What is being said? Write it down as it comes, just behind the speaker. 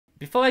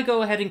Before I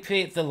go ahead and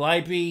create the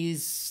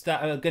libraries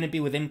that are going to be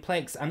within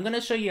Plex, I'm going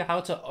to show you how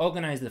to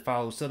organize the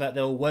files so that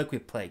they'll work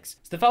with Plex.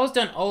 So the files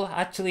don't all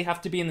actually have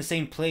to be in the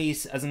same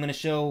place as I'm going to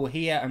show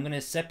here. I'm going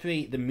to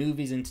separate the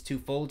movies into 2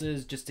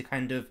 folders just to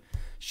kind of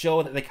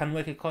show that they can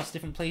work across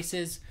different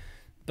places.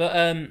 But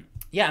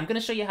yeah, I'm going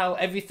to show you how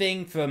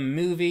everything from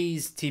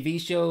movies, TV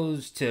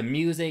shows to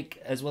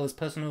music, as well as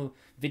personal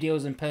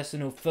videos and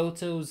personal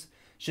photos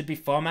should be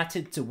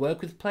formatted to work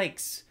with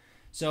Plex.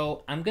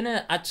 So I'm going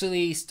to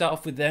actually start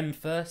off with them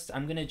first.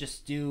 I'm going to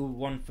just do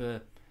one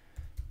for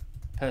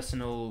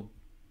personal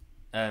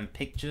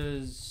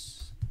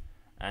pictures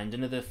and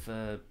another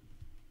for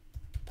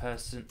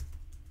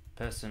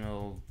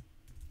personal,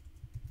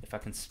 if I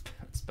can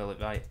spell it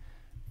right,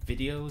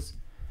 videos.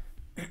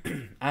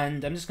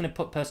 And I'm just going to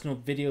put personal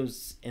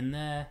videos in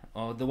there,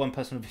 or the one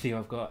personal video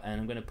I've got,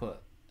 and I'm going to put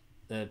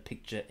the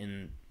picture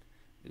in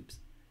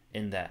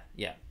there.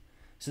 Yeah.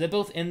 So they're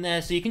both in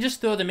there, so you can just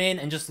throw them in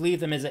and just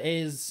leave them as it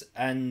is,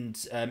 and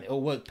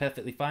it'll work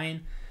perfectly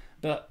fine.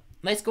 But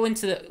let's go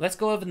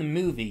over the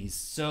movies.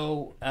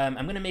 So I'm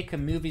gonna make a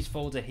movies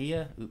folder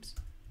here. Oops,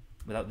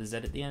 without the Z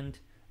at the end.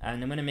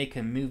 And I'm gonna make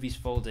a movies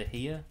folder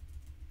here.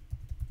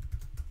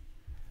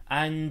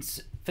 And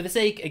for the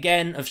sake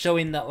again of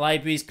showing that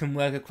libraries can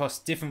work across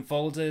different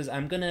folders,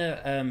 I'm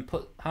gonna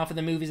put half of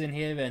the movies in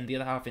here and the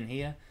other half in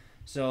here.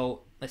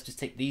 So let's just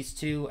take these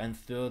 2 and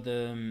throw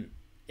them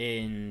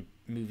in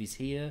movies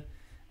here,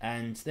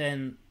 and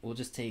then we'll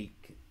just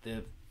take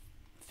the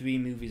 3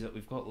 movies that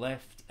we've got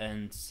left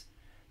and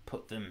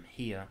put them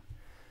here.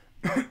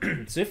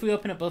 So if we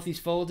open up both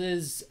these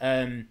folders,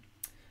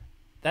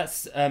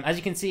 that's as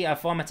you can see, I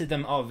formatted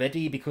them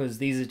already because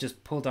these are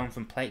just pulled down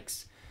from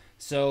Plex.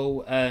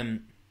 So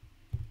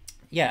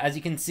yeah, as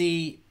you can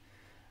see,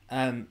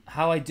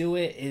 how I do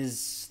it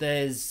is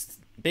there's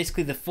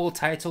basically the full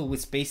title with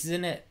spaces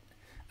in it,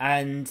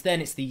 and then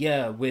it's the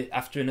year with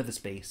after another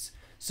space.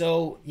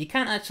 So you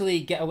can't actually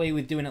get away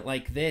with doing it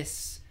like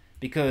this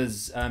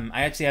because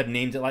I actually had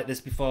named it like this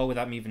before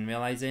without me even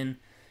realizing.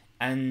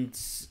 And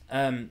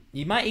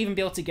you might even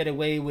be able to get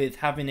away with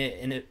having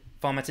it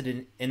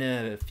formatted in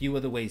a few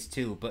other ways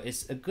too. But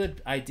it's a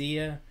good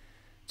idea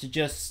to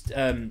just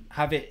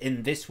have it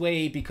in this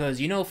way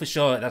because you know for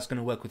sure that's going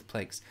to work with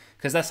Plex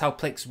because that's how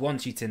Plex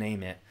wants you to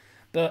name it.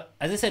 But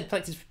as I said,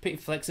 Plex is pretty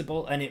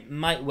flexible and it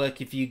might work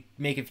if you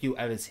make a few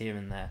errors here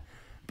and there.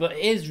 But it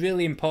is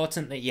really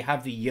important that you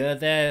have the year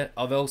there,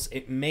 or else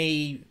it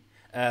may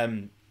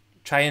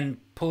try and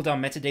pull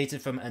down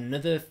metadata from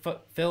another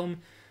film,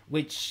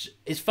 which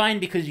is fine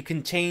because you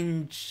can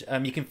change,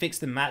 you can fix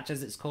the match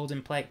as it's called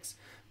in Plex.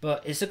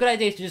 But it's a good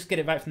idea to just get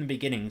it right from the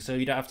beginning so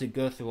you don't have to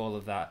go through all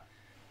of that.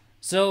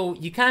 So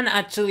you can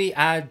actually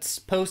add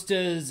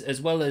posters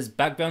as well as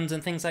backgrounds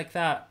and things like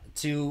that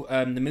to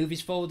the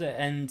movies folder,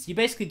 and you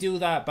basically do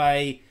that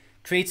by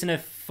creating a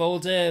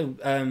folder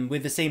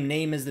with the same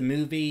name as the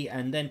movie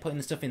and then putting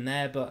the stuff in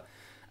there. But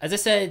as I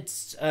said,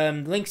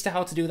 links to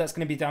how to do that's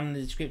going to be down in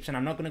the description.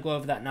 I'm not going to go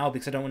over that now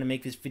because I don't want to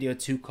make this video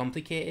too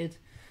complicated.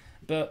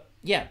 But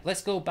yeah,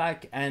 let's go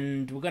back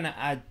and we're going to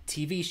add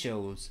TV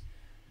shows.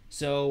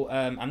 So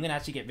I'm going to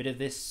actually get rid of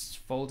this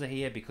folder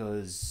here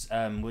because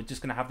we're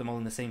just going to have them all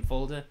in the same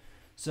folder.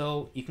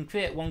 So you can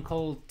create one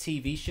called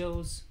TV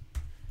shows.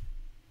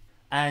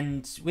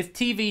 And with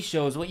TV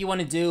shows, what you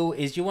want to do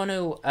is you want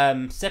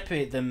to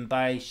separate them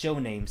by show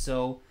name.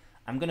 So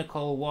I'm going to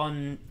call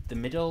one the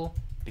middle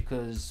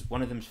because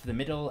one of them's for the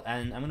middle,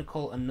 and I'm going to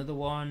call another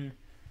one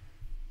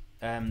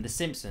The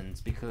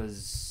Simpsons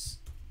because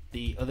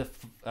the other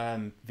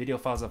video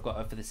files I've got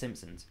are for The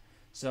Simpsons.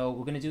 So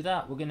we're going to do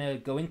that. We're going to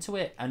go into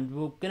it and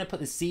we're going to put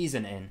the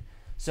season in.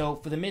 So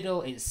for the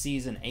middle, it's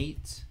season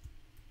 8.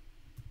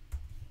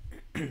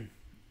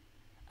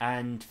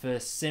 And for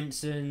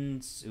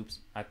Simpsons,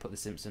 oops, I put The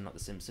Simpsons, not The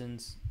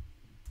Simpsons.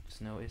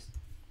 Just noticed.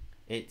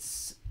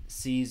 It's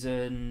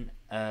season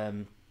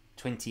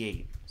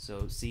 28.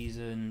 So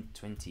season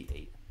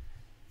 28.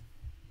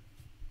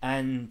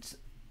 And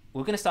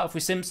we're going to start off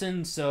with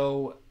Simpsons.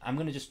 So I'm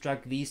going to just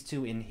drag these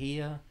 2 in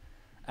here.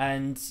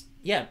 And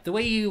yeah, the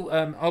way you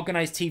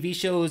organize TV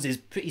shows is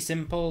pretty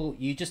simple.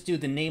 You just do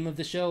the name of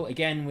the show,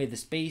 again with a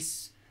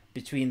space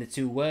between the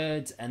 2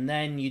 words. And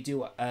then you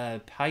do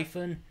a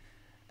hyphen.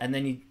 And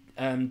then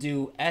you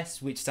do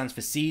S, which stands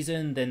for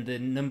season, then the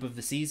number of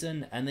the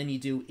season, and then you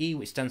do E,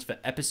 which stands for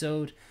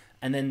episode,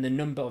 and then the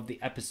number of the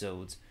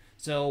episodes.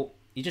 So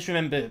you just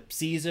remember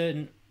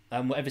season,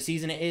 whatever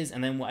season it is,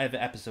 and then whatever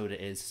episode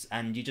it is,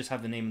 and you just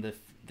have the name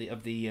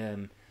of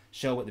the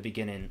show at the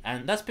beginning,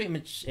 and that's pretty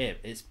much it.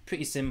 It's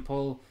pretty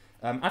simple.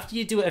 After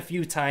you do it a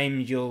few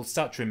times, you'll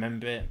start to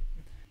remember it.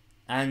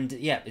 And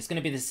yeah, it's going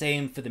to be the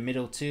same for the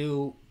middle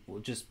too.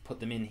 We'll just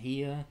put them in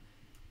here.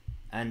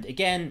 And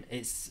again,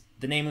 it's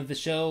the name of the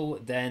show,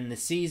 then the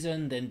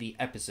season, then the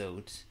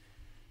episode.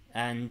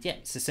 And yeah,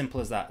 it's as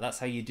simple as that. That's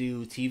how you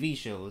do TV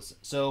shows.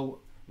 So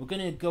we're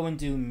going to go and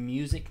do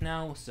music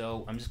now.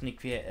 So I'm just going to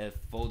create a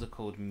folder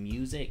called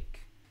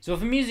music. So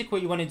for music,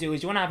 what you want to do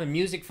is you want to have a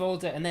music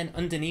folder, and then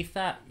underneath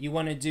that, you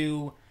want to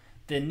do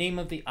the name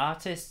of the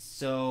artist.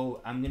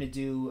 So I'm gonna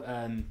do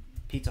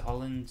Peter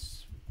Holland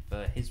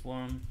for his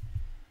one,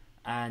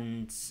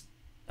 and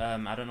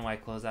I don't know why I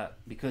close that,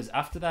 because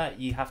after that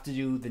you have to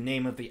do the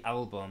name of the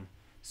album.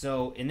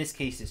 So in this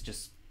case it's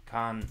just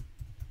Can't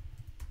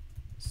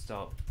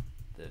Stop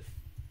the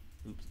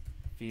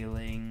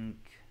Feeling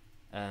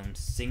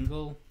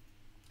single.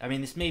 I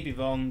mean, this may be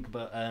wrong,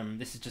 but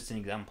this is just an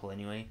example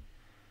anyway.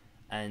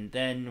 And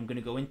then I'm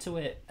gonna go into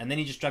it, and then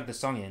you just drag the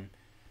song in.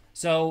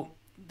 So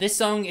this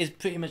song is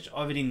pretty much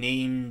already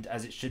named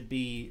as it should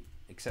be,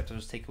 except I'll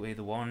just take away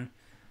the one.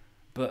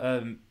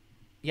 But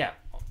yeah,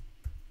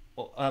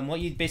 what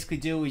you basically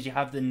do is you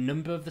have the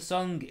number of the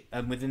song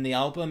within the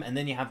album, and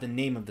then you have the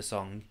name of the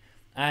song.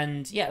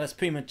 And yeah, that's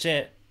pretty much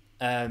it.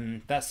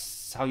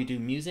 That's how you do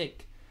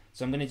music.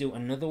 So I'm going to do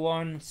another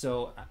one.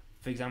 So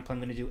for example, I'm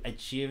going to do Ed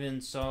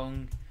Sheeran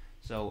song.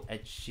 So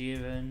Ed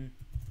Sheeran,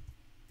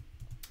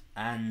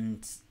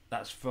 and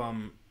that's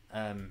from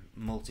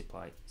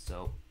Multiply.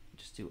 So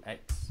just do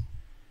X.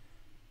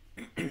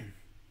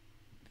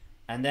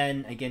 And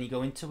then again you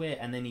go into it,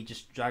 and then you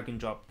just drag and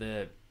drop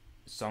the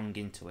song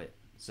into it.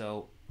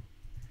 So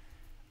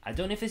I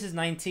don't know if this is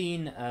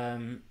 19,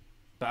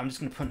 but I'm just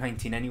going to put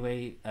 19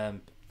 anyway.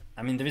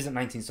 I mean, there isn't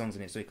 19 songs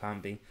in it, so it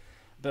can't be.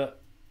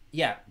 But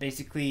yeah,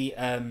 basically,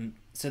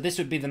 so this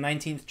would be the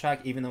 19th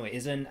track, even though it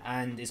isn't,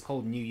 and it's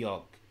called New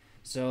York.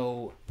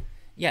 So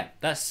yeah,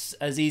 that's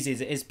as easy as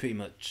it is, pretty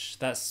much.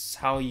 That's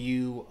how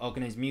you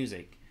organize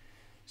music.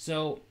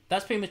 So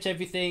that's pretty much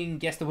everything.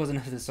 Yes, there was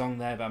another song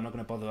there, but I'm not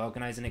going to bother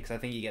organizing it because I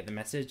think you get the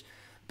message.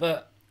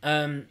 But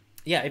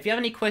yeah, if you have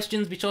any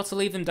questions, be sure to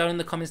leave them down in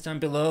the comments down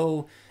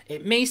below.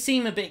 It may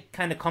seem a bit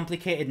kind of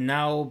complicated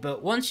now,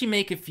 but once you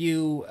make a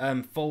few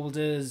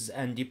folders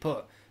and you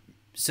put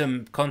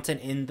some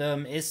content in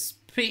them, it's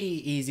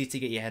pretty easy to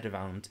get your head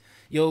around.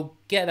 You'll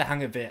get the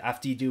hang of it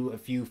after you do a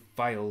few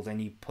files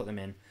and you put them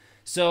in.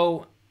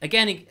 So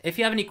again, if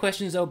you have any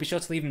questions though, be sure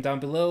to leave them down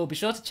below. Be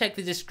sure to check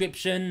the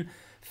description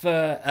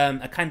for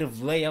a kind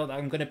of layout that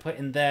I'm going to put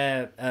in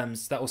there,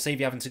 so that will save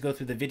you having to go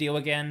through the video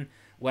again,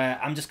 where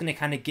I'm just going to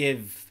kind of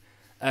give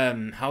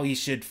how you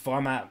should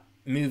format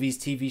movies,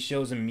 TV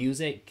shows, and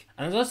music.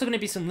 And there's also going to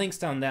be some links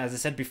down there, as I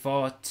said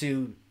before,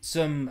 to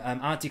some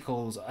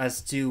articles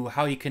as to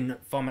how you can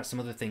format some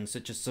other things,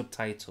 such as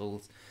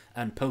subtitles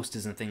and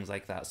posters and things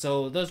like that.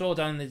 So those are all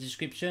down in the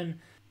description.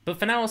 But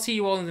for now, I'll see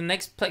you all in the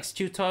next Plex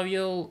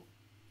tutorial.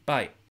 Bye.